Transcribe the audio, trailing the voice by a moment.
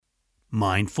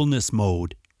mindfulness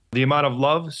mode. The amount of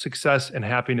love, success, and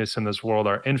happiness in this world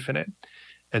are infinite.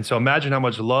 And so imagine how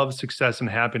much love, success, and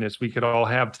happiness we could all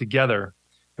have together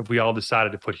if we all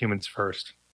decided to put humans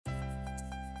first.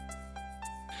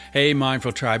 Hey,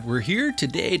 Mindful Tribe, we're here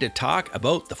today to talk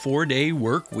about the 4-day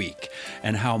work week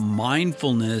and how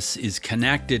mindfulness is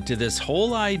connected to this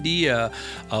whole idea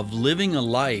of living a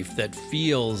life that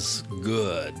feels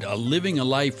good, living a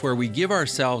life where we give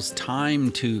ourselves time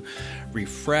to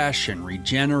refresh and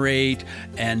regenerate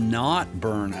and not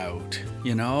burn out.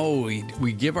 You know,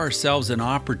 we give ourselves an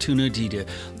opportunity to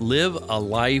live a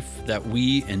life that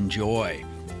we enjoy.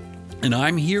 And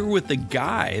I'm here with the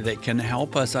guy that can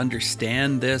help us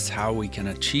understand this, how we can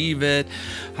achieve it,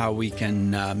 how we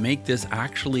can make this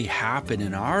actually happen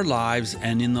in our lives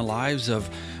and in the lives of,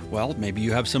 well, maybe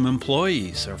you have some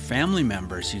employees or family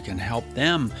members. You can help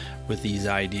them with these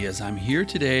ideas. I'm here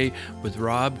today with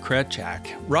Rob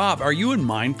Krechak. Rob, are you in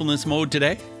mindfulness mode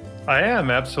today? I am,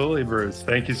 absolutely, Bruce.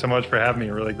 Thank you so much for having me.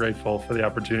 I'm really grateful for the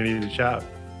opportunity to chat.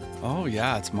 Oh,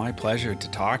 yeah, it's my pleasure to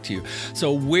talk to you.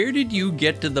 So where did you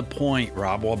get to the point,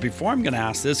 Rob? Well, before I'm going to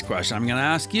ask this question, I'm going to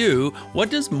ask you,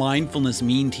 what does mindfulness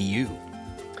mean to you?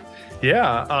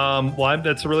 Yeah,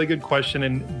 that's a really good question.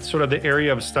 And sort of the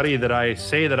area of study that I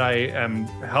say that I am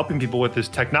helping people with is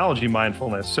technology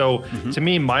mindfulness. So to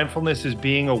me, mindfulness is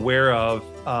being aware of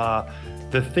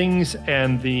the things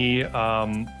and the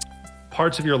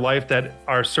parts of your life that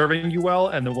are serving you well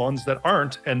and the ones that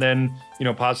aren't, and then,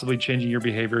 possibly changing your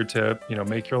behavior to,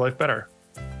 make your life better.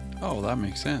 Oh, that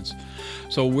makes sense.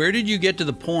 So where did you get to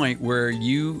the point where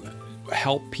you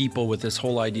help people with this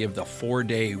whole idea of the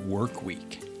 4-day work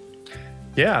week?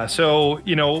 Yeah. So,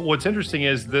 what's interesting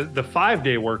is the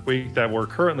 5-day work week that we're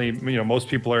currently, most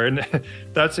people are in,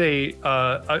 that's a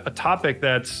topic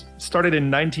that's started in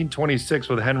 1926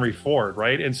 with Henry Ford,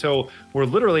 right? And so we're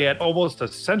literally at almost a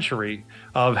century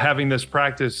of having this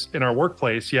practice in our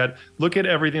workplace, yet look at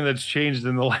everything that's changed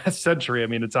in the last century. I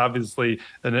mean, it's obviously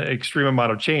an extreme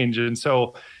amount of change. And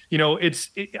so,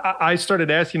 I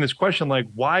started asking this question, like,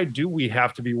 why do we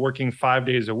have to be working 5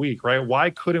 days a week, right? Why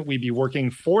couldn't we be working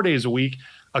 4 days a week,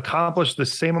 accomplish the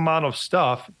same amount of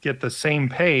stuff, get the same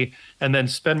pay, and then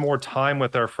spend more time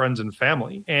with our friends and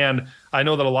family? And I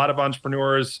know that a lot of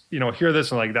entrepreneurs, hear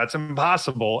this and like, that's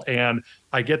impossible. And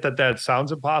I get that that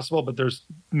sounds impossible, but there's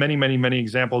many, many, many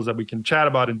examples that we can chat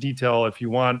about in detail if you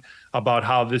want about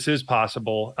how this is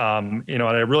possible. And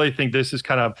I really think this is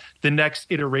kind of the next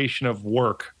iteration of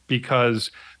work,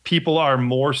 because people are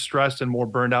more stressed and more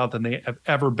burned out than they have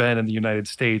ever been in the United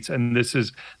States. And this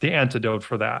is the antidote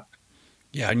for that.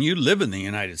 Yeah, and you live in the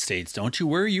United States, don't you?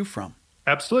 Where are you from?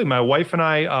 Absolutely. My wife and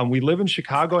I, we live in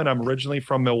Chicago, and I'm originally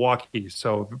from Milwaukee,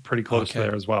 so pretty close to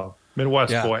there as well.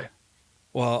 Midwest boy.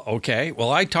 Well, okay. Well,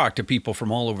 I talk to people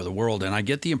from all over the world, and I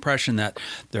get the impression that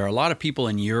there are a lot of people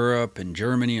in Europe and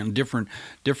Germany and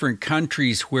different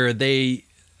countries where they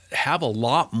have a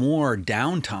lot more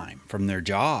downtime from their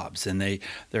jobs, and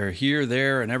they're here,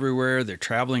 there, and everywhere. They're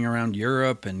traveling around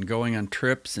Europe and going on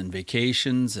trips and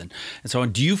vacations and so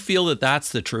on. Do you feel that that's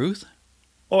the truth?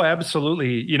 Oh,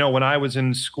 absolutely. When I was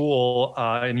in school,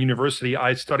 in university,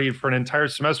 I studied for an entire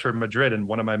semester in Madrid, and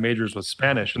one of my majors was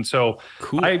Spanish. And so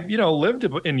cool. I, lived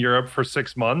in Europe for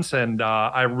 6 months, and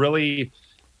I really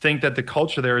think that the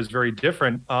culture there is very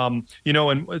different. And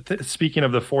speaking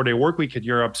of the 4-day work week in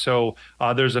Europe, so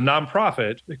there's a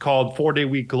nonprofit called 4-Day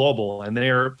Week Global, and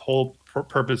their whole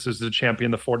purpose is to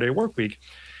champion the 4-day work week.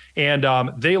 And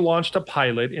they launched a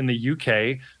pilot in the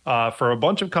UK for a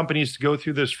bunch of companies to go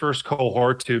through this first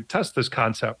cohort to test this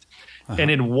concept. And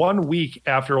in 1 week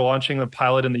after launching the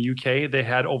pilot in the UK, they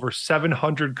had over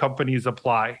 700 companies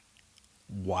apply.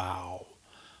 Wow.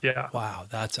 Yeah. Wow,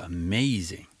 that's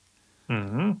amazing.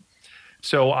 Mm-hmm.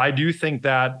 So I do think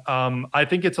that I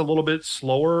think it's a little bit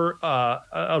slower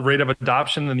a rate of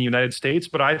adoption than the United States,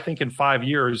 but I think in 5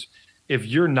 years, if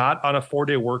you're not on a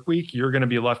 4-day work week, you're going to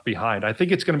be left behind. I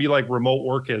think it's going to be like remote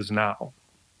work is now.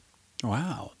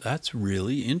 Wow, that's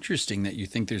really interesting that you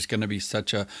think there's going to be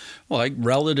such a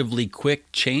relatively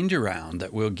quick change around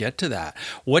that we'll get to that.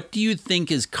 What do you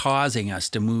think is causing us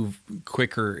to move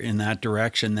quicker in that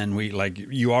direction than like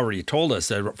you already told us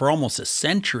that for almost a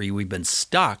century we've been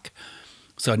stuck.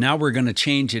 So now we're going to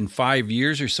change in 5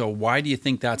 years or so. Why do you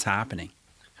think that's happening?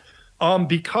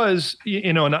 Because,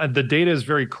 and the data is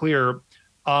very clear,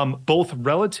 both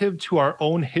relative to our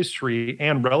own history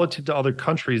and relative to other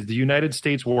countries, the United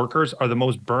States workers are the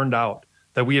most burned out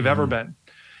that we have ever been.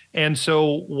 And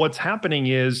so what's happening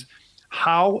is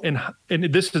how and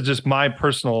this is just my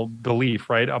personal belief,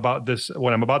 right, about this.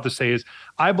 What I'm about to say is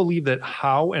I believe that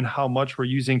how and how much we're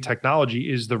using technology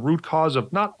is the root cause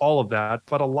of not all of that,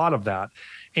 but a lot of that.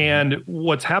 And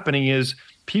what's happening is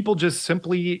people just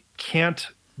simply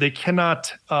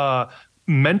cannot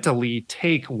mentally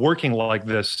take working like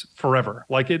this forever.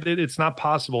 Like it's not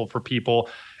possible for people.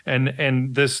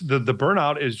 And the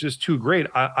burnout is just too great.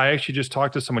 I actually just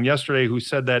talked to someone yesterday who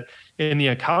said that in the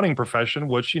accounting profession,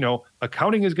 which,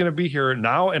 accounting is going to be here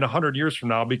now and 100 years from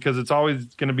now because it's always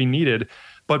going to be needed.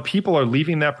 But people are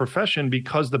leaving that profession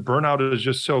because the burnout is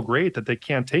just so great that they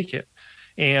can't take it.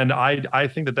 And I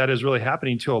think that is really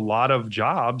happening to a lot of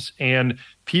jobs, and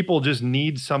people just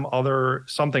need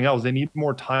something else. They need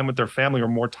more time with their family or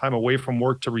more time away from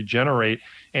work to regenerate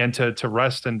and to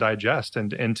rest and digest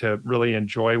and to really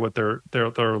enjoy what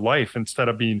their life instead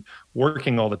of being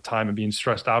working all the time and being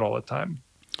stressed out all the time.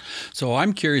 So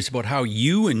I'm curious about how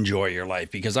you enjoy your life,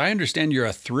 because I understand you're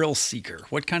a thrill seeker.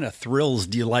 What kind of thrills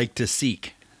do you like to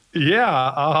seek?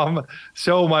 Yeah.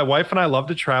 So my wife and I love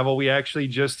to travel. We actually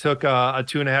just took a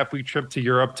 2.5 week trip to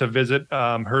Europe to visit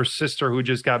her sister who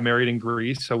just got married in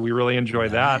Greece. So we really enjoy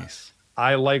that.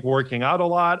 I like working out a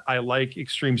lot. I like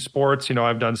extreme sports.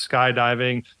 I've done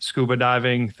skydiving, scuba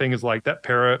diving, things like that,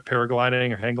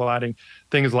 paragliding or hang gliding,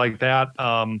 things like that.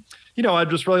 I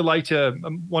just really like to,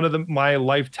 one of my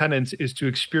life tenets is to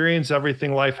experience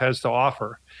everything life has to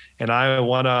offer. And I don't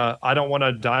want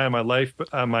to die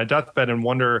on my deathbed and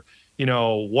wonder,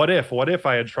 what if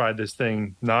I had tried this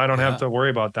thing? No, I don't have to worry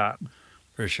about that.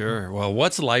 For sure. Well,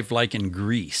 what's life like in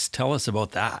Greece? Tell us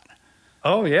about that.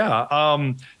 Oh, yeah.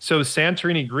 So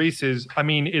Santorini, Greece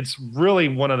it's really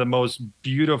one of the most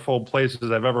beautiful places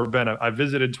I've ever been. I've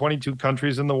visited 22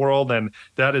 countries in the world, and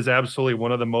that is absolutely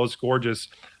one of the most gorgeous.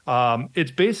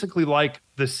 It's basically like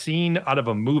the scene out of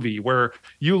a movie where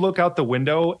you look out the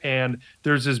window and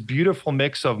there's this beautiful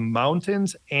mix of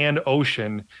mountains and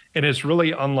ocean, and it's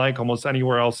really unlike almost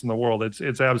anywhere else in the world.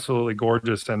 It's absolutely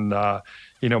gorgeous, and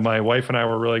my wife and I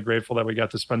were really grateful that we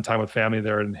got to spend time with family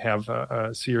there and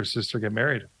have see her sister get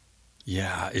married.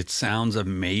 Yeah, it sounds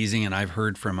amazing, and I've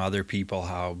heard from other people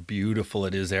how beautiful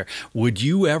it is there. Would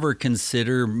you ever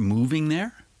consider moving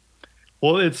there?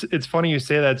 Well, it's funny you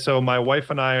say that. So my wife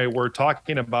and I were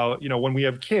talking about, when we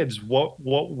have kids,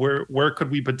 where could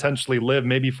we potentially live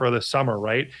maybe for the summer,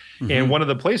 right? Mm-hmm. And one of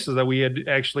the places that we had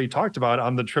actually talked about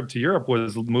on the trip to Europe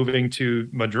was moving to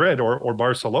Madrid or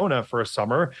Barcelona for a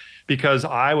summer, because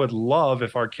I would love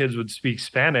if our kids would speak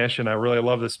Spanish, and I really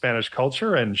love the Spanish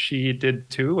culture, and she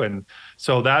did too. And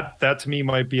so that to me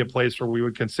might be a place where we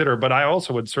would consider, but I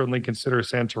also would certainly consider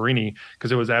Santorini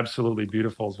because it was absolutely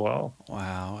beautiful as well.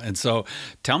 Wow. And so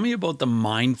tell me about the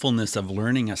mindfulness of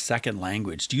learning a second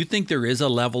language. Do you think there is a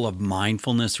level of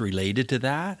mindfulness related to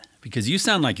that? Because you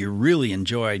sound like you really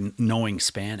enjoy knowing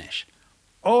Spanish.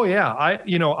 Oh yeah,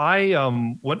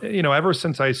 ever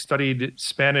since I studied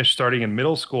Spanish starting in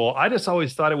middle school, I just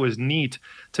always thought it was neat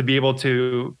to be able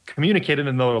to communicate in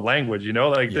another language.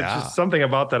 There's just something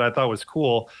about that I thought was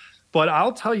cool. But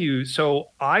I'll tell you,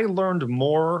 so I learned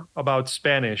more about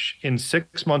Spanish in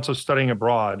 6 months of studying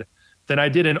abroad than I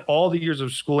did in all the years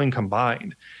of schooling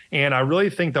combined. And I really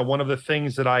think that one of the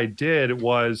things that I did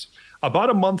was about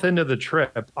a month into the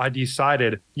trip, I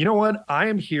decided, you know what, I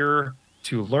am here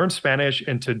to learn Spanish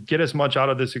and to get as much out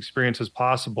of this experience as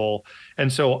possible.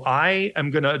 And so I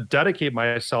am going to dedicate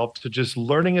myself to just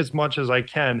learning as much as I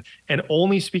can and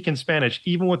only speak in Spanish,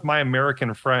 even with my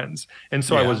American friends. And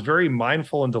so I was very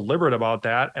mindful and deliberate about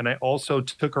that. And I also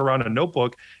took around a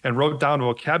notebook and wrote down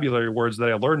vocabulary words that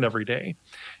I learned every day.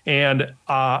 And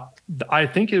I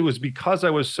think it was because I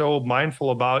was so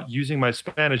mindful about using my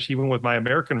Spanish, even with my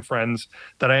American friends,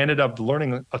 that I ended up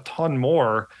learning a ton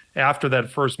more after that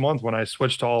first month when I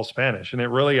switched to all Spanish. And it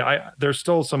really, there's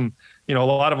still some, a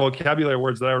lot of vocabulary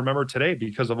words that I remember today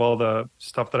because of all the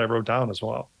stuff that I wrote down as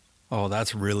well. Oh,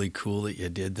 that's really cool that you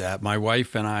did that. My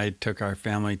wife and I took our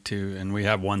family and we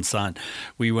have one son.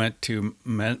 We went to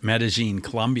Medellin,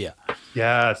 Colombia.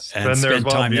 Yes, and been there as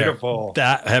well. Beautiful.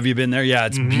 Have you been there? Yeah,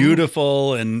 it's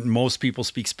beautiful, and most people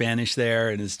speak Spanish there,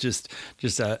 and it's just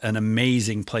an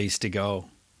amazing place to go.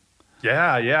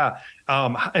 Yeah.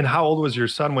 And how old was your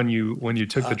son when you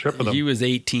took the trip with him? He was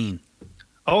 18.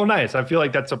 Oh, nice. I feel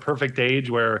like that's a perfect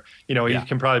age where, he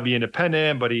can probably be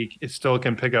independent, but he still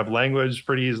can pick up language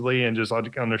pretty easily and just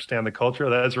understand the culture.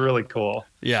 That's really cool.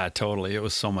 Yeah, totally. It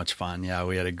was so much fun. Yeah,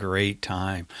 we had a great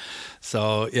time.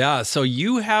 So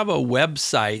you have a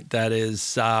website that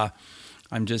is,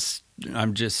 I'm just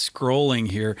scrolling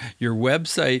here. Your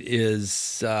website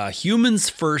is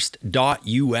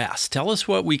humansfirst.us. Tell us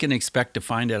what we can expect to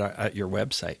find at your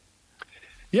website.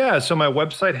 Yeah, so my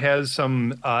website has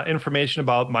some information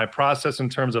about my process in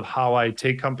terms of how I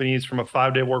take companies from a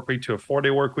 5-day work week to a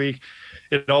 4-day work week.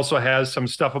 It also has some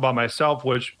stuff about myself,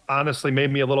 which honestly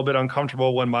made me a little bit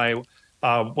uncomfortable when my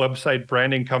website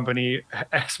branding company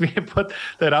asked me to put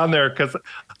that on there, because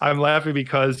I'm laughing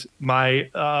because my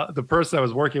the person I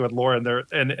was working with, Lauren, there,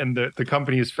 and the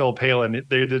company is Phil Palin.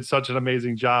 They did such an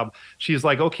amazing job. She's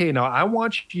like, okay, now I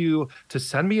want you to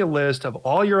send me a list of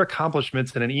all your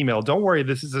accomplishments in an email. Don't worry,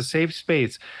 this is a safe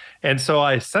space. And so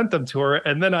I sent them to her,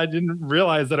 and then I didn't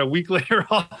realize that a week later,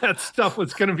 all that stuff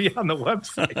was going to be on the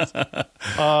website.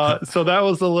 So that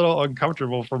was a little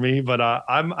uncomfortable for me, but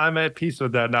I'm at peace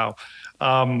with that now.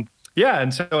 Yeah,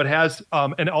 and so it has,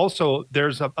 and also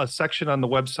there's a section on the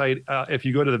website. If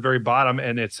you go to the very bottom,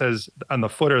 and it says on the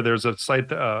footer, there's a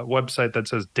website that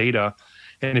says data.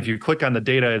 And if you click on the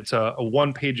data, it's a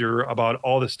one pager about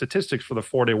all the statistics for the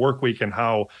 4-day work week, and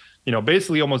how,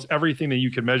 basically almost everything that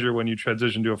you can measure when you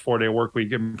transition to a 4-day work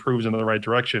week improves in the right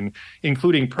direction,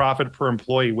 including profit per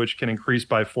employee, which can increase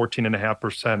by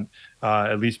 14.5%,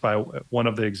 at least by one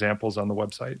of the examples on the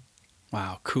website.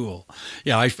 Wow, cool.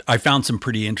 Yeah, I found some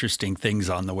pretty interesting things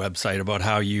on the website about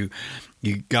how you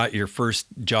got your first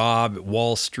job at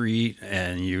Wall Street,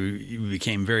 and you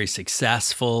became very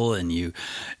successful, and you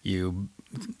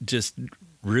just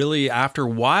really, after a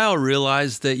while,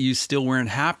 realized that you still weren't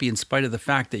happy in spite of the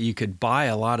fact that you could buy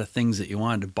a lot of things that you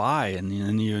wanted to buy.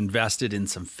 And you invested in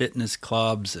some fitness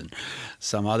clubs and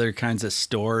some other kinds of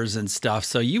stores and stuff.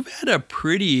 So you've had a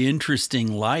pretty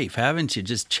interesting life, haven't you?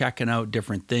 Just checking out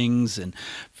different things and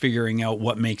figuring out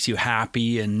what makes you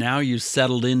happy. And now you've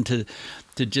settled into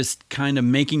just kind of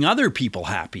making other people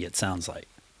happy, it sounds like.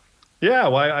 Yeah,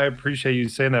 well, I appreciate you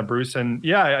saying that, Bruce. And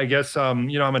yeah, I guess, I'm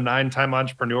a 9-time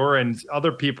entrepreneur, and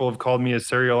other people have called me a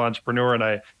serial entrepreneur. And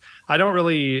I don't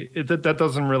really, that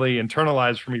doesn't really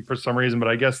internalize for me for some reason, but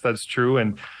I guess that's true.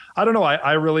 And I don't know,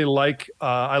 I really like,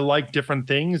 I like different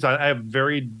things. I have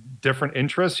very different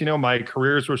interests. My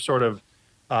careers were sort of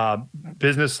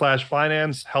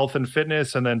business/finance, health and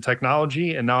fitness, and then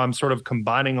technology. And now I'm sort of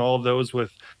combining all of those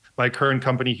with my current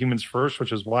company, Humans First,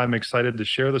 which is why I'm excited to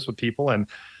share this with people. And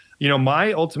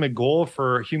my ultimate goal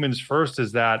for Humans First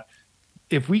is that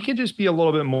if we can just be a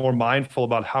little bit more mindful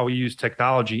about how we use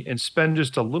technology and spend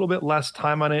just a little bit less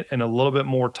time on it and a little bit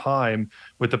more time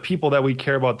with the people that we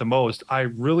care about the most, I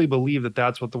really believe that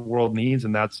that's what the world needs,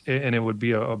 and it would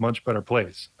be a much better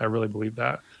place. I really believe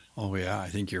that. Oh yeah, I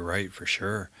think you're right for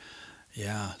sure.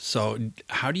 Yeah. So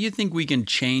how do you think we can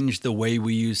change the way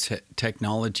we use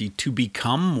technology to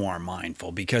become more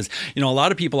mindful? Because, a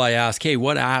lot of people I ask, hey,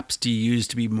 what apps do you use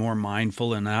to be more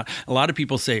mindful? And a lot of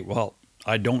people say, well,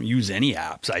 I don't use any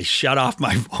apps. I shut off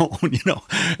my phone,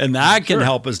 and that can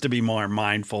help us to be more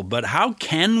mindful. But how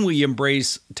can we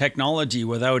embrace technology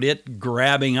without it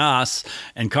grabbing us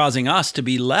and causing us to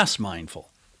be less mindful?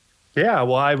 Yeah,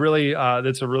 well,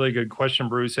 that's a really good question,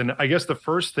 Bruce. And I guess the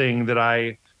first thing that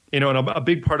and a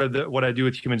big part of what I do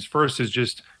with Humans First is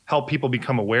just help people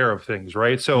become aware of things,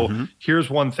 right? So here's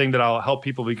one thing that I'll help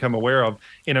people become aware of.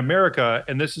 In America,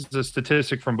 and this is a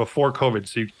statistic from before COVID,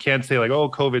 so you can't say like, oh,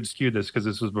 COVID skewed this, because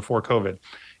this was before COVID.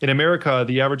 In America,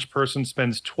 the average person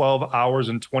spends 12 hours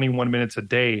and 21 minutes a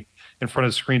day in front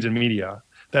of screens and media.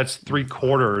 That's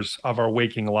 3/4 of our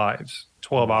waking lives,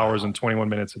 12 hours and 21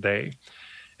 minutes a day.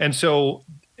 And so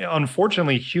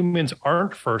unfortunately, humans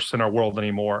aren't first in our world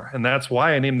anymore. And that's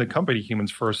why I named the company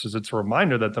Humans First, is it's a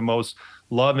reminder that the most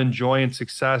love and joy and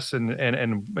success and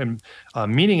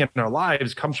meaning in our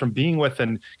lives comes from being with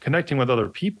and connecting with other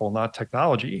people, not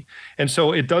technology. And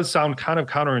so it does sound kind of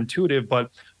counterintuitive,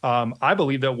 but I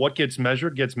believe that what gets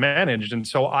measured gets managed. And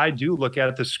so I do look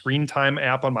at the screen time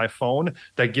app on my phone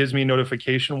that gives me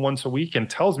notification once a week and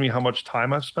tells me how much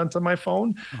time I've spent on my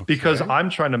phone, because I'm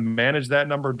trying to manage that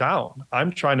number down.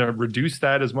 I'm trying to reduce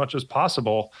that as much as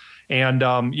possible. And,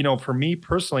 for me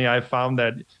personally, I've found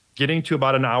that getting to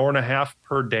about an hour and a half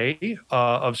per day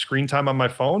of screen time on my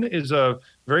phone is a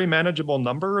very manageable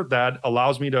number that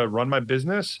allows me to run my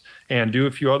business and do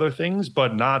a few other things,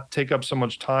 but not take up so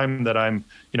much time that I'm,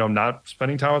 not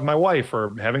spending time with my wife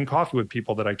or having coffee with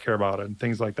people that I care about and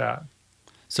things like that.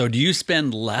 So do you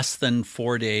spend less than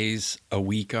 4 days a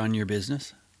week on your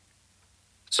business?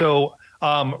 So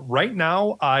right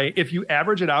now, if you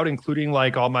average it out, including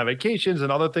like all my vacations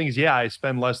and other things, yeah, I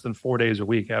spend less than 4 days a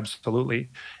week. Absolutely.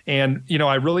 And,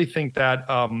 I really think that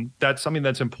that's something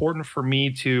that's important for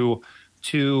me to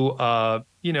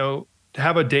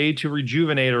have a day to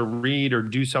rejuvenate or read or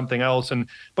do something else.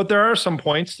 But there are some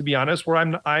points, to be honest, where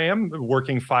I am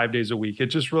working 5 days a week. It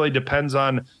just really depends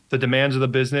on the demands of the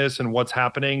business and what's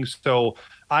happening. So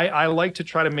I like to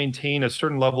try to maintain a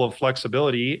certain level of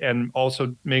flexibility and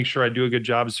also make sure I do a good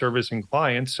job servicing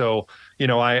clients. So,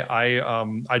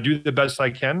 I do the best I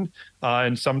can.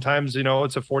 And sometimes,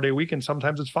 it's a 4-day week and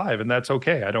sometimes it's 5, and that's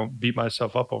okay. I don't beat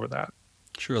myself up over that.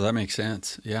 Sure, that makes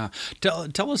sense. Yeah.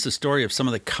 Tell us the story of some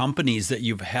of the companies that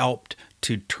you've helped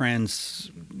to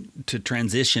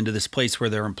transition to this place where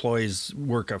their employees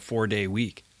work a 4-day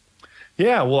week.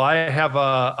 Yeah, well, I have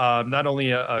not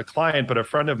only a client, but a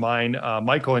friend of mine,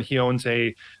 Michael, and he owns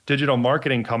a digital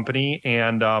marketing company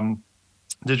and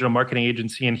digital marketing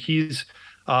agency. And he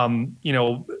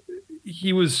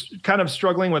was kind of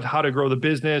struggling with how to grow the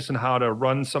business and how to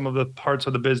run some of the parts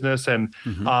of the business. And,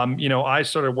 I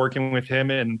started working with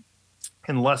him in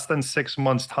less than 6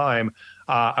 months' time.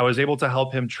 I was able to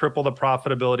help him triple the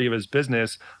profitability of his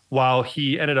business while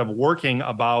he ended up working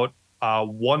about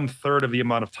 1/3 of the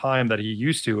amount of time that he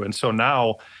used to. And so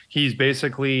now he's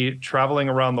basically traveling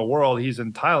around the world. He's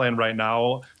in Thailand right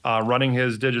now, running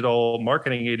his digital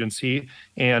marketing agency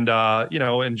and,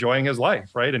 enjoying his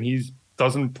life, right? And he's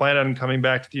doesn't plan on coming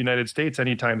back to the United States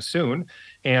anytime soon.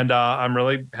 And I'm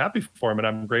really happy for him. And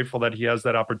I'm grateful that he has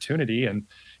that opportunity. And,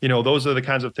 those are the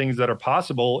kinds of things that are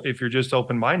possible if you're just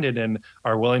open-minded and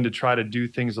are willing to try to do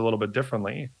things a little bit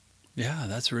differently. Yeah,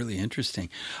 that's really interesting.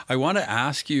 I want to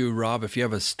ask you, Rob, if you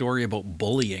have a story about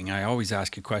bullying. I always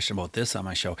ask a question about this on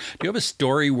my show. Do you have a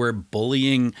story where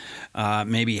bullying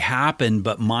maybe happened,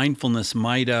 but mindfulness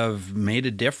might have made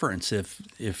a difference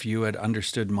if you had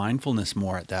understood mindfulness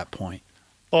more at that point?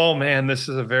 Oh man, this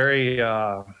is a very,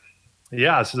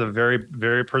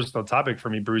 very personal topic for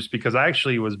me, Bruce, because I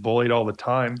actually was bullied all the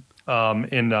time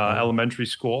in elementary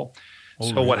school.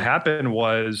 So really? What happened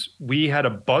was we had a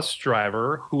bus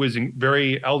driver who was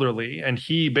very elderly, and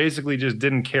he basically just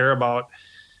didn't care about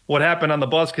what happened on the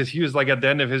bus because he was like at the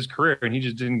end of his career and he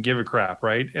just didn't give a crap,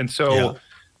 right? And so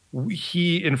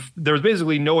there was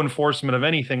basically no enforcement of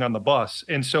anything on the bus.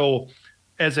 And so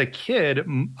as a kid,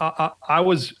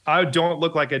 I don't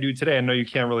look like I do today. I know you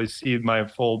can't really see my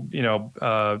full,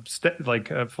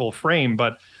 full frame,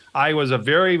 but I was a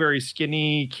very, very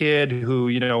skinny kid who,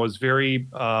 was very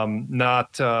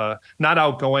not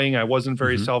outgoing. I wasn't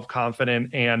very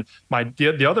self-confident. And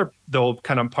the other, though,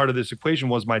 kind of part of this equation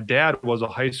was my dad was a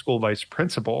high school vice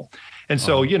principal. And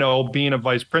so, being a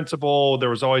vice principal, there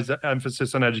was always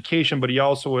emphasis on education, but he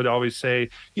also would always say,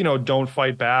 don't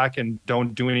fight back and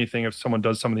don't do anything if someone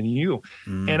does something to you.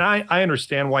 And I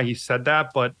understand why he said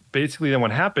that, but basically then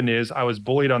what happened is I was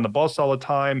bullied on the bus all the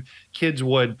time. Kids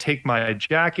would take my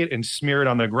jacket and smear it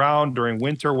on the ground during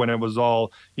winter when it was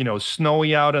all,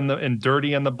 snowy out and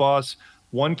dirty on the bus.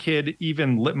 One kid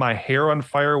even lit my hair on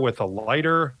fire with a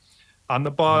lighter on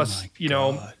the bus,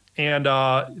 and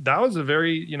that was a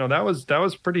very, that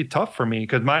was pretty tough for me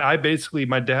because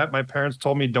my parents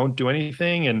told me don't do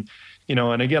anything. And,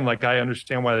 and again, like I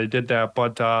understand why they did that,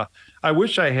 but I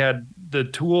wish I had the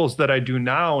tools that I do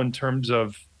now in terms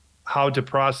of how to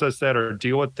process that or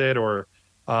deal with it or,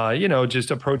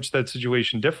 just approach that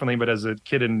situation differently. But as a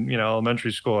kid in,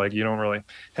 elementary school, like you don't really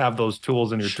have those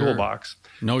tools in your toolbox.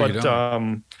 No, you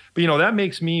don't. But, that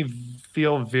makes me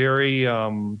feel very,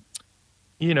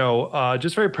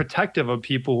 just very protective of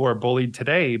people who are bullied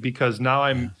today, because now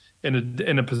I'm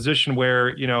in a position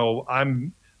where,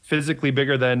 I'm physically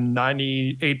bigger than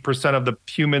 98% of the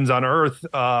humans on earth,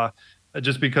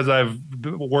 just because I've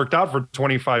worked out for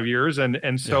 25 years.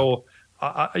 And so,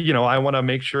 I want to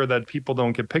make sure that people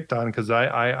don't get picked on because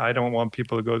I don't want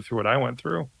people to go through what I went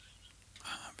through.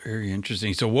 Very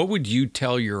interesting. So what would you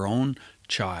tell your own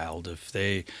child if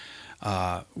they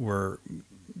were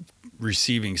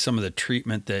receiving some of the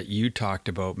treatment that you talked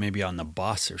about, maybe on the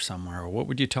bus or somewhere? What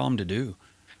would you tell them to do?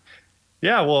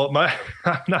 Yeah, well,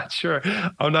 I'm not sure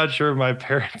if my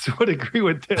parents would agree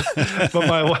with this,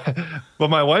 but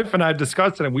my wife and I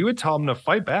discussed it, and we would tell them to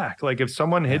fight back. Like if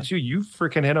someone hits you, you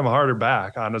freaking hit them harder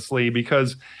back, honestly,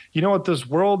 because you know what, this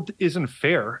world isn't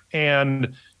fair,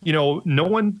 and no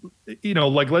one,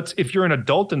 if you're an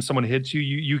adult and someone hits you,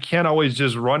 you can't always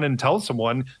just run and tell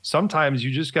someone. Sometimes you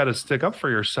just got to stick up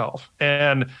for yourself,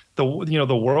 and the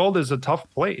world is a tough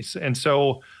place, and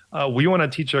so. We want to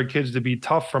teach our kids to be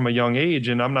tough from a young age.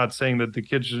 And I'm not saying that the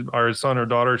kids, our son or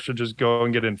daughter, should just go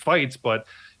and get in fights. But,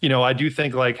 I do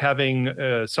think like having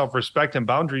self-respect and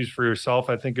boundaries for yourself,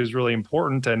 I think is really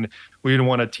important. And we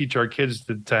want to teach our kids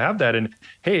to have that. And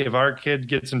hey, if our kid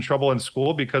gets in trouble in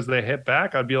school because they hit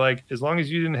back, I'd be like, as long as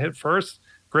you didn't hit first,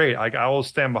 great. Like I will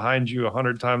stand behind you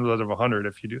 100 times out of 100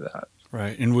 if you do that.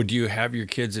 Right. And would you have your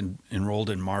kids enrolled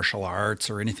in martial arts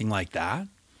or anything like that?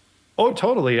 Oh,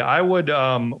 totally. I would,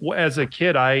 as a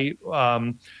kid, I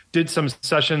did some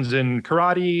sessions in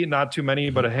karate, not too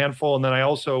many, but a handful. And then I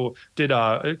also did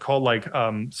called like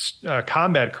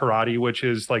combat karate, which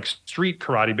is like street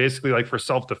karate, basically like for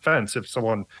self-defense if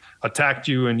someone attacked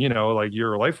you and, like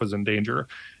your life was in danger.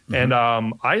 And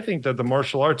I think that the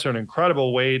martial arts are an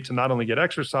incredible way to not only get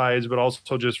exercise, but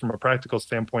also just from a practical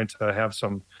standpoint to have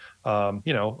some,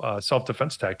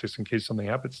 self-defense tactics in case something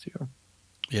happens to you.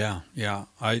 Yeah, yeah.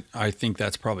 I think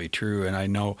that's probably true. And I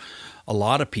know a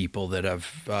lot of people that have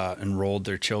enrolled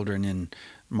their children in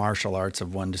martial arts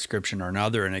of one description or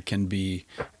another, and it can be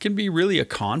really a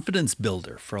confidence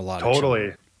builder for a lot of children.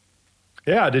 Totally.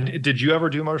 Yeah. Did you ever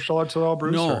do martial arts at all,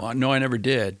 Bruce? No, I never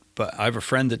did. But I have a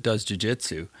friend that does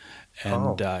jujitsu,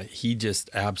 and he just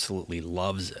absolutely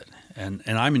loves it. And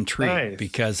I'm intrigued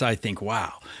because I think,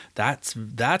 wow, that's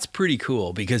pretty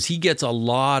cool because he gets a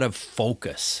lot of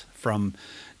focus from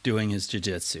doing his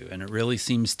jiu-jitsu, and it really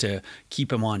seems to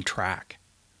keep him on track.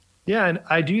 Yeah, and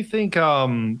I do think,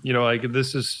 like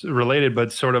this is related,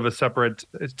 but sort of a separate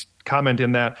comment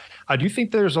in that I do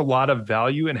think there's a lot of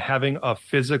value in having a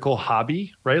physical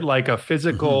hobby, right? Like a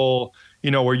physical,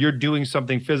 where you're doing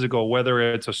something physical, whether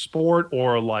it's a sport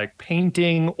or like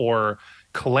painting or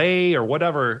clay or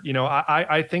whatever.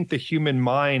 I think the human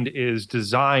mind is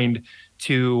designed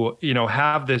to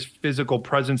have this physical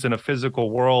presence in a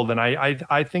physical world, and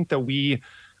I think that we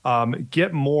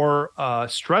get more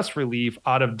stress relief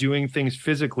out of doing things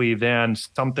physically than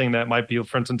something that might be,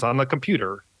 for instance, on the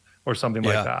computer or something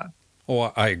like that.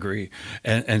 Oh, I agree.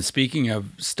 And speaking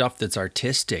of stuff that's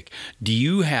artistic, do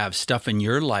you have stuff in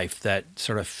your life that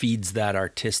sort of feeds that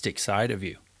artistic side of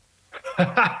you?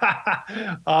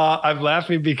 I'm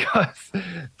laughing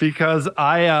because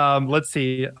I let's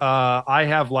see, I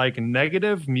have like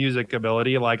negative music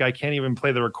ability. Like I can't even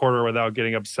play the recorder without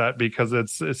getting upset because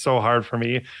it's so hard for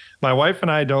me. My wife and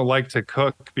I don't like to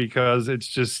cook because it's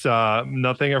just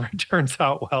nothing ever turns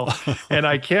out well, and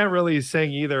I can't really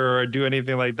sing either or do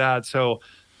anything like that. So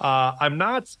I'm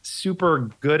not super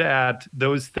good at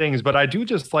those things, but I do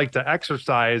just like to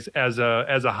exercise as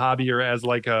a hobby or as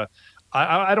like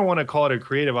I don't want to call it a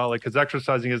creative outlet because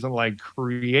exercising isn't like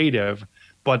creative,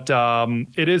 but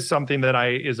it is something that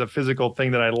is a physical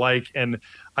thing that I like. And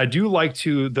I do like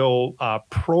to, though,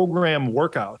 program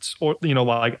workouts or,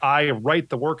 like I write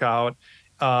the workout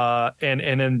and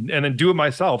then do it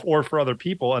myself or for other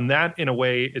people. And that in a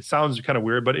way, it sounds kind of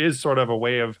weird, but is sort of a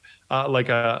way of like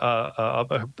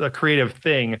a creative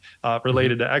thing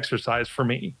related to exercise for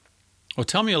me. Well,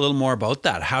 tell me a little more about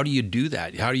that. How do you do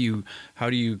that? How do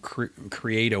you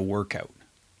create a workout?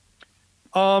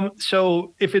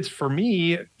 So if it's for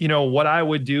me, what I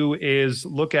would do is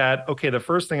look at, okay, the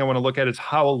first thing I want to look at is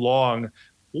how long,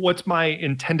 what's my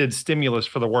intended stimulus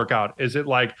for the workout? Is it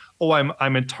like, oh,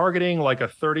 I'm targeting like a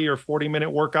 30 or 40 minute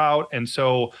workout. And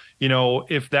so,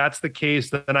 if that's the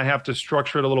case, then I have to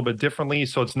structure it a little bit differently.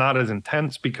 So it's not as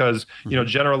intense because,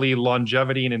 generally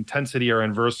longevity and intensity are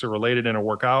inversely related in a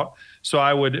workout. So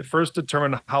I would first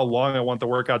determine how long I want the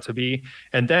workout to be.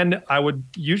 And then I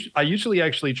usually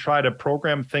actually try to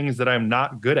program things that I'm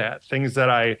not good at, things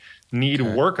that I need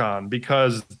work on,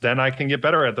 because then I can get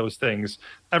better at those things.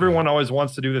 Everyone always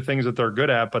wants to do the things that they're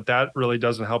good at, but that really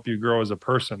doesn't help you grow as a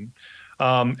person.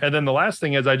 And then the last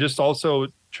thing is I just also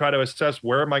try to assess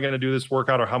where am I going to do this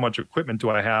workout or how much equipment do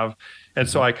I have? And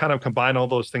so I kind of combine all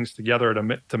those things together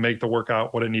to make the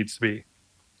workout what it needs to be.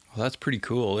 Well, that's pretty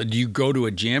cool. Do you go to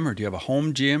a gym or do you have a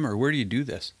home gym or where do you do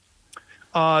this?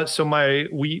 So my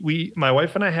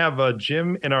wife and I have a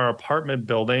gym in our apartment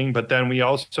building, but then we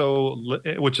also,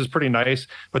 which is pretty nice,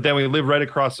 but then we live right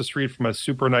across the street from a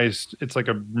super nice, it's like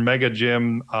a mega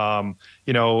gym, and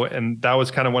that was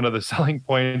kind of one of the selling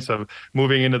points of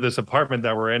moving into this apartment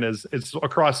that we're in is it's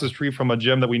across the street from a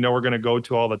gym that we know we're going to go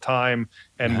to all the time.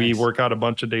 And we work out a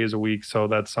bunch of days a week. So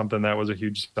that's something that was a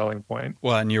huge selling point.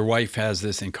 Well, and your wife has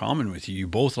this in common with you. You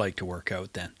both like to work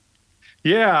out then.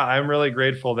 Yeah, I'm really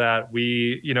grateful that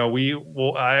we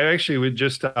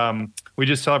just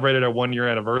celebrated our 1 year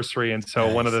anniversary. And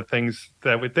so one of the things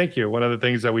that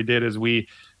we did is we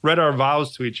read our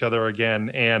vows to each other again.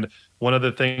 And one of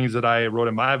the things that I wrote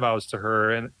in my vows to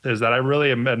her is that I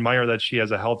really admire that she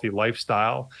has a healthy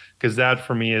lifestyle, because that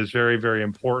for me is very, very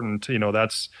important.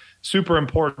 That's super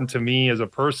important to me as a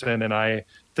person. And I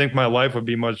think my life would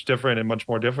be much different and much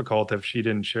more difficult if she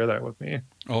didn't share that with me.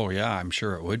 Oh yeah, I'm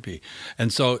sure it would be.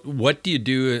 And so what do you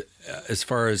do as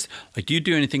far as do you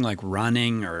do anything like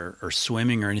running or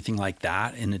swimming or anything like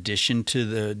that in addition to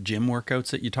the gym workouts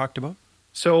that you talked about?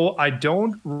 So I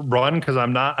don't run because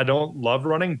I don't love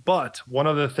running, but one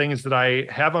of the things that I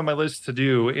have on my list to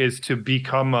do is to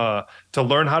to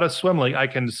learn how to swim. Like I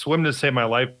can swim to save my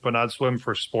life, but not swim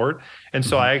for sport. And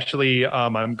so Mhm. I actually,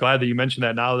 I'm glad that you mentioned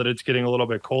that now that it's getting a little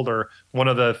bit colder. One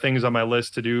of the things on my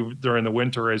list to do during the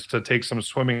winter is to take some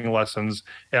swimming lessons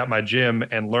at my gym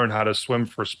and learn how to swim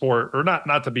for sport, or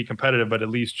not to be competitive, but at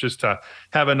least just to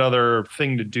have another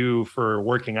thing to do for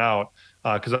working out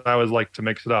because I always like to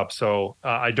mix it up. So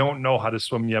I don't know how to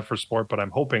swim yet for sport, but I'm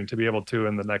hoping to be able to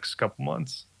in the next couple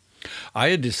months. I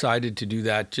had decided to do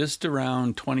that just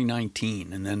around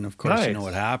 2019, and then of course you know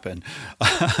what Nice. happened.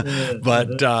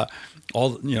 But all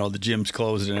the gyms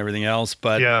closed and everything else.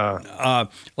 But Yeah.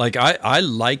 like I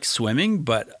like swimming,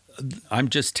 but I'm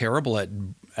just terrible at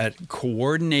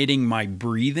coordinating my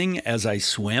breathing as I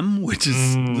swim, which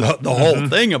is the whole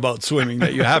thing about swimming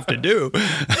that you have to do.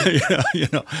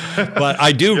 But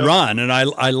I do Yep. run, and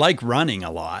I like running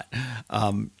a lot.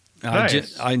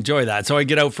 Nice. I enjoy that. So I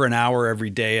get out for an hour every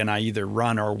day, and I either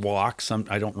run or walk.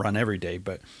 I don't run every day,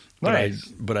 Nice.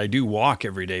 but I do walk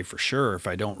every day for sure if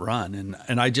I don't run,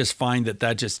 and I just find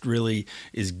that just really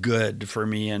is good for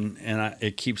me, and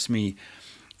it keeps me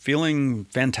feeling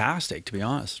fantastic, to be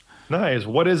honest. Nice.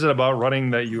 What is it about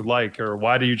running that you like, or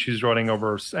why do you choose running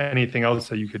over anything else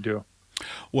that you could do?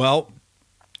 Well,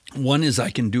 one is I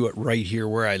can do it right here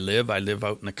where I live. I live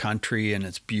out in the country and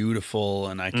it's beautiful,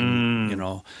 and I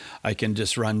can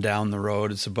just run down the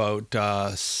road. It's about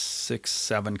 6,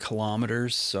 7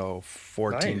 kilometers, so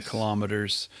 14 Nice.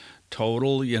 kilometers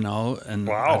total, and I don't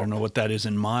Wow. know what that is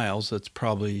in miles. That's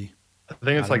probably, I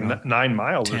think I it's don't like know, 9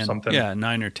 miles or 10, something. yeah,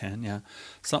 9 or 10, yeah,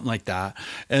 something like that.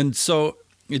 And so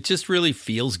it just really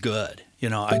feels good.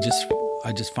 I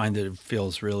just find that it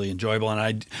feels really enjoyable.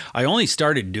 And I only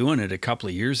started doing it a couple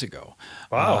of years ago.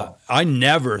 Wow. I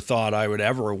never thought I would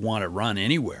ever want to run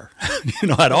anywhere,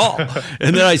 at all.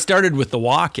 And then I started with the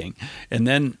walking. And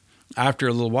then after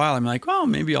a little while, I'm like, well,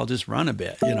 maybe I'll just run a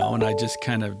bit, and I just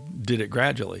kind of did it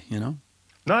gradually.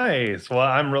 Nice. Well,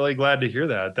 I'm really glad to hear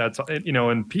that.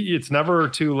 It's never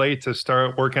too late to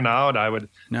start working out. That's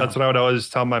No. what I would always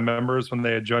tell my members when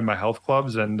they join my health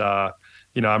clubs. And,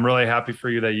 I'm really happy for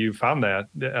you that you found that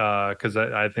because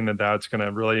I think that that's going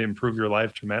to really improve your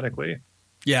life dramatically.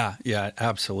 Yeah, yeah,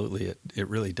 absolutely. It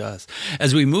really does.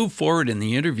 As we move forward in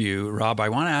the interview, Rob, I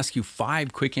want to ask you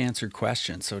 5 quick answer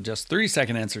questions. So just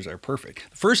 30-second answers are perfect.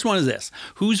 The first one is this: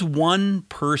 who's one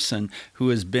person who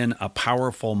has been a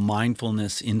powerful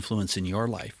mindfulness influence in your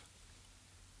life?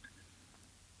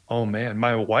 Oh, man.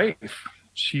 My wife,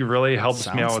 she really helps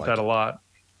me out Sounds with like that a it. lot.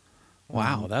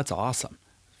 Wow, that's awesome.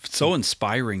 So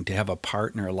inspiring to have a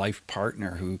life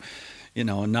partner who,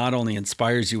 not only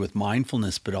inspires you with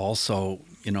mindfulness, but also,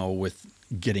 with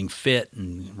getting fit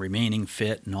and remaining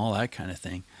fit and all that kind of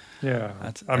thing. Yeah. I'm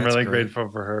That's really great. grateful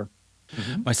for her.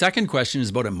 My second question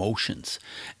is about emotions.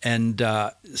 And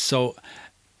so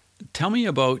tell me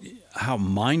about how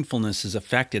mindfulness has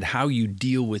affected how you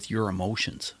deal with your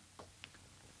emotions.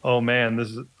 Oh, man.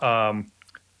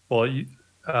 Well,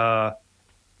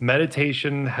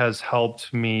 meditation has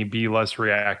helped me be less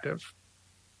reactive.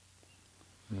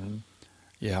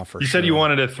 Yeah, for You sure. said you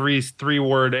wanted a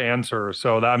three-word answer,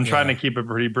 so I'm trying to keep it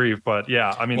pretty brief. But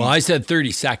yeah, I mean, Well, I said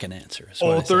 30-second answer. Is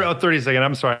what I said. 30 second.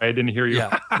 I'm sorry, I didn't hear you.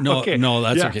 Yeah. No, Okay. no,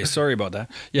 that's Yeah. okay. Sorry about that.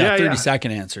 Yeah, Yeah,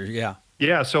 30-second answer. Yeah.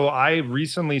 Yeah. So I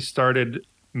recently started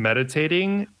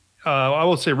meditating. I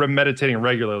will say meditating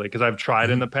regularly because I've tried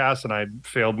in the past and I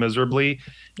failed miserably.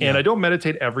 And Yeah. I don't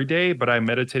meditate every day, but I'm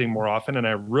meditating more often. And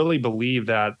I really believe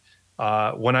that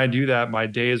when I do that, my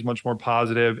day is much more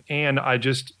positive, and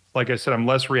like I said, I'm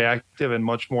less reactive and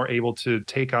much more able to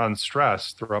take on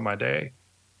stress throughout my day.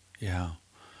 Yeah.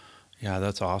 Yeah,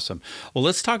 that's awesome. Well,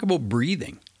 let's talk about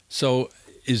breathing. So,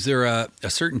 is there a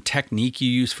certain technique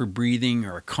you use for breathing,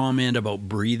 or a comment about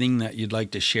breathing that you'd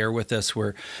like to share with us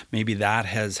where maybe that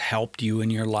has helped you in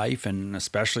your life, and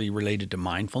especially related to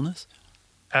mindfulness?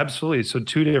 Absolutely. So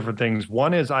two different things.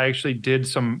 One is I actually did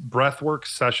some breathwork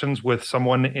sessions with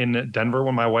someone in Denver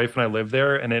when my wife and I lived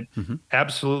there, and it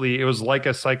was like a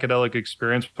psychedelic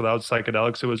experience without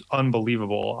psychedelics. It was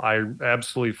unbelievable. I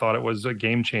absolutely thought it was a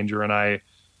game changer, and I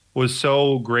was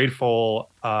so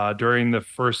grateful during the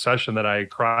first session that I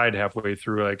cried halfway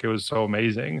through. Like, it was so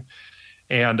amazing.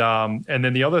 And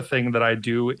then the other thing that I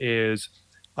do is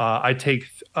I take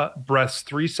breaths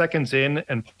 3 seconds in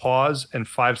and pause, and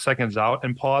 5 seconds out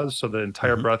and pause. So the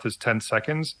entire breath is 10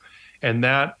 seconds. And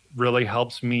that really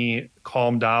helps me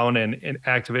calm down and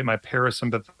activate my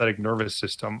parasympathetic nervous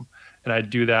system. And I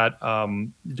do that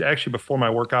actually before my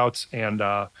workouts and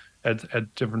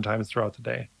at different times throughout the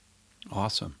day.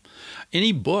 Awesome.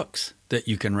 Any books that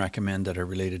you can recommend that are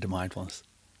related to mindfulness?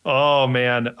 Oh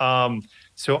man.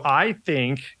 So I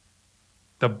think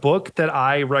the book that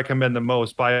I recommend the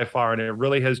most by far, and it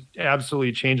really has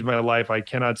absolutely changed my life, I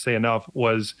cannot say enough,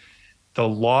 was The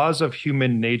Laws of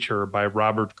Human Nature by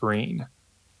Robert Greene.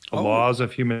 The Laws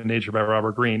of Human Nature by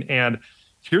Robert Greene. And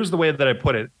here's the way that I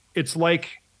put it. It's like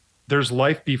there's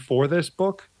life before this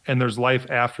book and there's life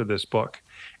after this book.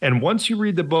 And once you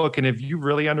read the book, and if you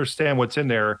really understand what's in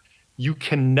there, you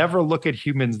can never look at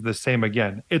humans the same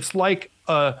again. It's like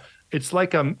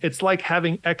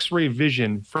having X-ray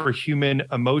vision for human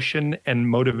emotion and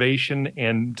motivation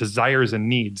and desires and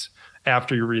needs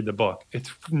after you read the book.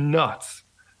 It's nuts.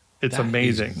 It's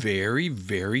amazing. Very,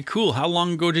 very cool. How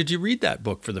long ago did you read that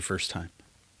book for the first time?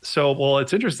 So, well,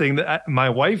 it's interesting that my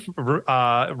wife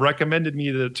recommended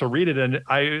me to read it, and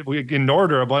we ignored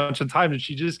her a bunch of times, and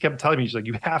she just kept telling me, she's like,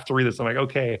 "You have to read this." I'm like,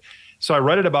 "Okay." So I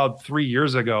read it about 3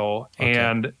 years ago,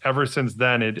 and ever since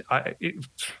then,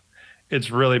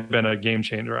 it's really been a game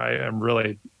changer.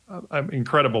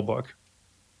 Incredible book.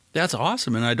 That's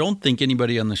awesome. And I don't think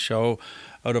anybody on the show,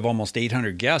 out of almost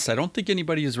 800 guests, I don't think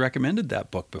anybody has recommended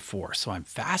that book before. So I'm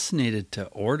fascinated to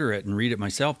order it and read it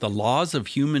myself. The Laws of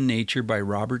Human Nature by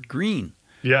Robert Greene.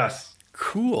 Yes.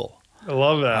 Cool. I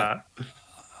love that.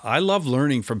 I love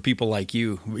learning from people like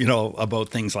you, about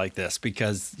things like this,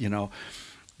 because,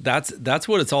 that's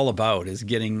what it's all about, is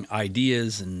getting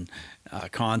ideas and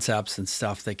concepts and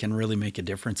stuff that can really make a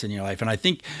difference in your life. And I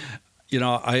think,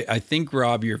 I think,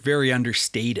 Rob, you're very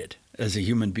understated as a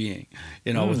human being,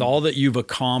 with all that you've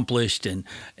accomplished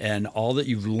and all that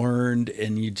you've learned,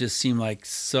 and you just seem like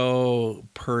so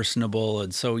personable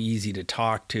and so easy to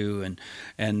talk to.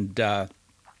 And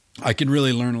I can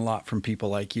really learn a lot from people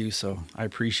like you. So I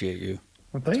appreciate you.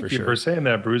 Well, thank you for saying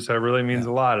that, Bruce. That really means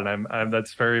a lot. And I'm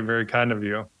that's very, very kind of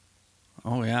you.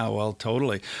 Oh yeah. Well,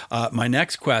 totally. My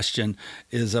next question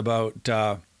is about,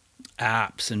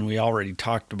 apps, and we already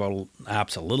talked about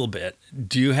apps a little bit.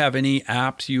 Do you have any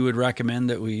apps you would recommend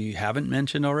that we haven't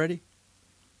mentioned already?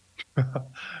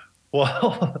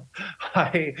 Well,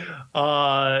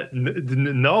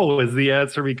 no is the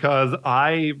answer, because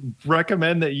I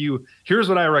recommend that here's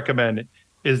what I recommend,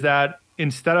 is that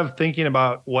instead of thinking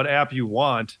about what app you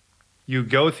want, you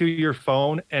go through your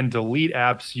phone and delete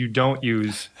apps you don't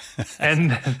use.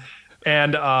 and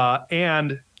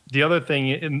the other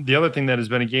thing that has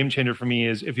been a game changer for me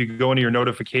is if you go into your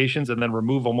notifications and then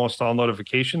remove almost all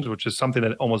notifications, which is something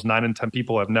that almost 9 in 10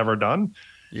 people have never done.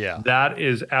 Yeah, that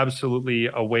is absolutely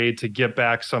a way to get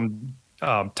back some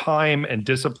time and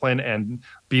discipline and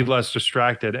be less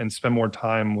distracted and spend more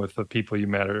time with the people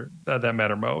that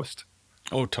matter most.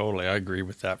 Oh, totally. I agree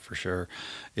with that for sure.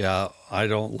 Yeah, I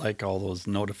don't like all those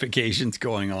notifications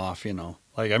going off,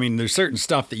 there's certain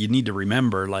stuff that you need to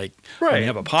remember, like when you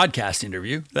have a podcast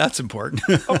interview. That's important.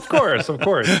 Of course.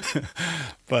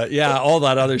 But yeah, all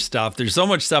that other stuff. There's so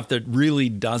much stuff that really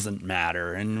doesn't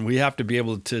matter, and we have to be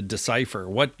able to decipher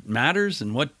what matters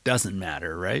and what doesn't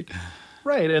matter, right?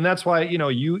 Right. And that's why,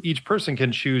 each person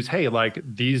can choose, hey, like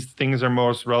these things are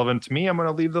most relevant to me, I'm going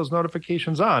to leave those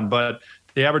notifications on. But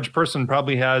the average person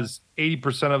probably has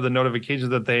 80% of the notifications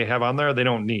that they have on there they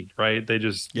don't need, right? They're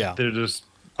just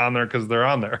on there because they're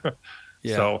on there.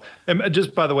 Yeah. So, and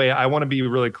just by the way, I want to be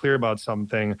really clear about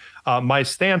something. My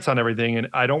stance on everything, and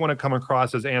I don't want to come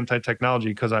across as anti-technology,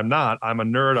 because I'm not. I'm a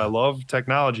nerd. I love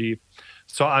technology.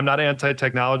 So I'm not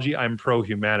anti-technology. I'm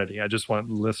pro-humanity. I just want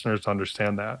listeners to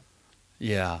understand that.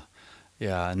 Yeah.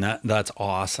 Yeah. And that's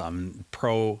awesome.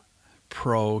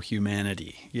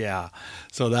 Pro-humanity. Yeah.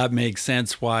 So that makes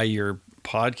sense why your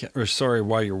why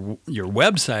your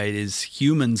website is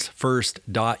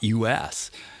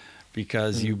humansfirst.us,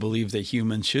 because you believe that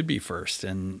humans should be first.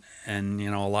 And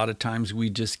a lot of times we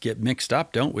just get mixed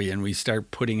up, don't we? And we start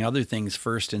putting other things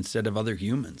first instead of other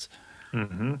humans.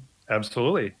 Mm-hmm.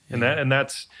 Absolutely. Yeah. And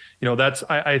that's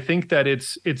I think that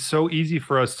it's so easy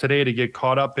for us today to get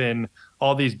caught up in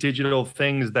all these digital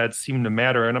things that seem to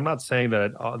matter. And I'm not saying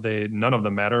that none of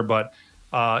them matter, but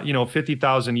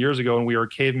 50,000 years ago when we were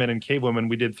cavemen and cavewomen,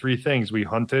 we did 3 things. We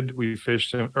hunted, we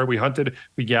fished,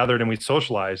 we gathered, and we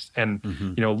socialized. And,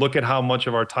 look at how much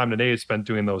of our time today is spent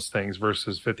doing those things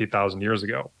versus 50,000 years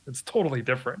ago. It's totally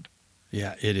different.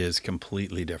 Yeah, it is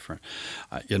completely different.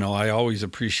 I always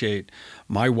appreciate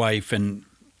my wife and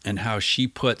how she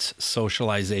puts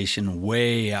socialization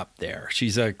way up there.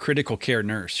 She's a critical care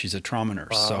nurse. She's a trauma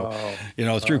nurse. So,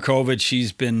 through COVID,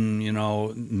 she's been,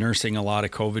 nursing a lot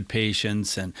of COVID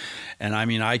patients. And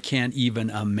I can't even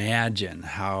imagine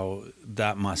how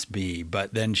that must be.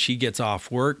 But then she gets off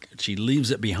work, she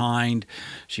leaves it behind,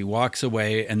 she walks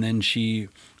away, and then she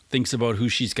thinks about who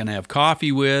she's going to have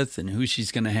coffee with and who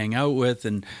she's going to hang out with,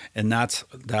 and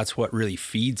that's what really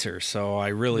feeds her. So I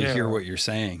really hear what you're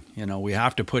saying. We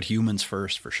have to put humans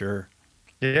first for sure.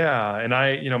 Yeah, and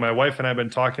my wife and I have been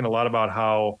talking a lot about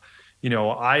how,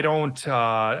 I don't,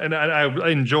 and I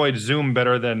enjoyed Zoom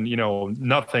better than,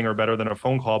 nothing, or better than a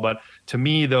phone call. But to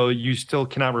me, though, you still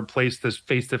cannot replace this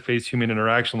face-to-face human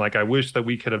interaction. Like, I wish that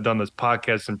we could have done this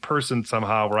podcast in person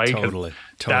somehow, right? Totally.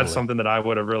 That's something that I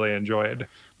would have really enjoyed.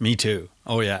 Me too.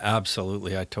 Oh, yeah,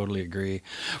 absolutely. I totally agree.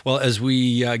 Well, as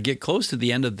we get close to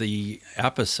the end of the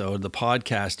episode, the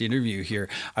podcast interview here,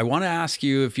 I want to ask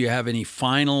you if you have any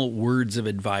final words of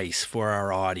advice for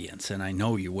our audience. And I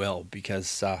know you will,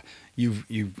 because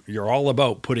you're all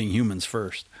about putting humans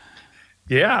first.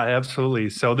 Yeah,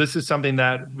 absolutely. So this is something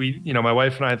that we, my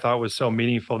wife and I thought was so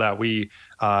meaningful that we,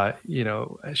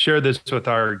 shared this with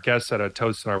our guests at a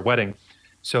toast at our wedding.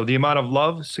 So the amount of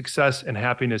love, success, and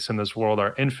happiness in this world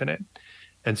are infinite.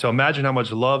 And so imagine how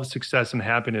much love, success, and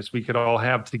happiness we could all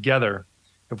have together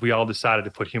if we all decided to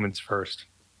put humans first.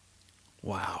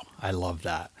 Wow. I love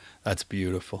that. That's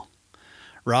beautiful.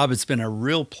 Rob, it's been a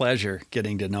real pleasure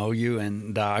getting to know you,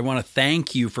 and I want to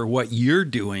thank you for what you're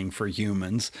doing for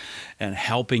humans and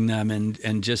helping them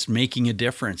and just making a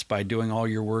difference by doing all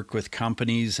your work with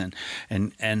companies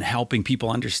and helping people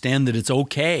understand that it's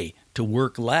okay to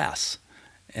work less.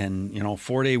 And,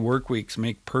 4-day work weeks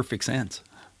make perfect sense.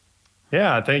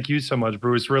 Yeah, thank you so much,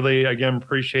 Bruce. Really, again,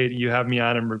 appreciate you having me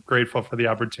on, and we're grateful for the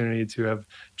opportunity to have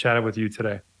chatted with you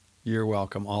today. You're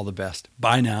welcome. All the best.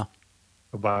 Bye now.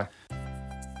 Bye-bye.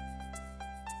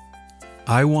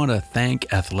 I want to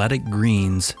thank Athletic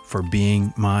Greens for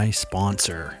being my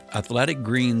sponsor. Athletic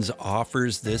Greens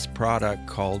offers this product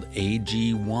called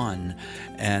AG1,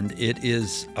 and it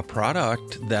is a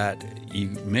product that you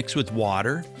mix with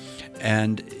water,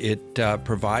 and it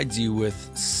provides you with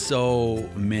so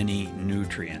many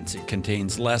nutrients. It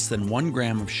contains less than 1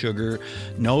 gram of sugar,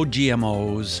 no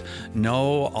GMOs,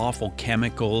 no awful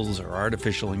chemicals or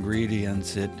artificial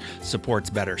ingredients. It supports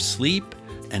better sleep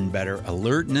and better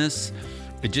alertness.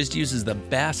 It just uses the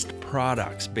best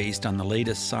products based on the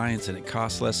latest science, and it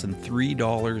costs less than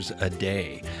 $3 a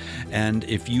day. And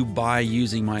if you buy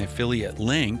using my affiliate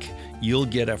link, you'll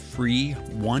get a free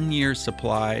 1-year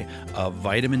supply of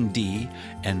vitamin D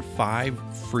and 5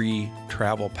 free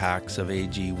travel packs of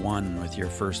AG1 with your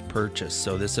first purchase.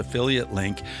 So this affiliate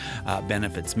link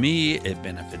benefits me, it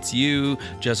benefits you.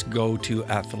 Just go to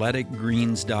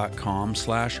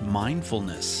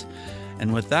athleticgreens.com/mindfulness.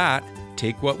 And with that,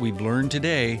 take what we've learned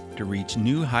today to reach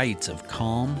new heights of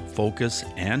calm, focus,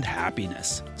 and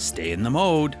happiness. Stay in the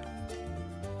mode.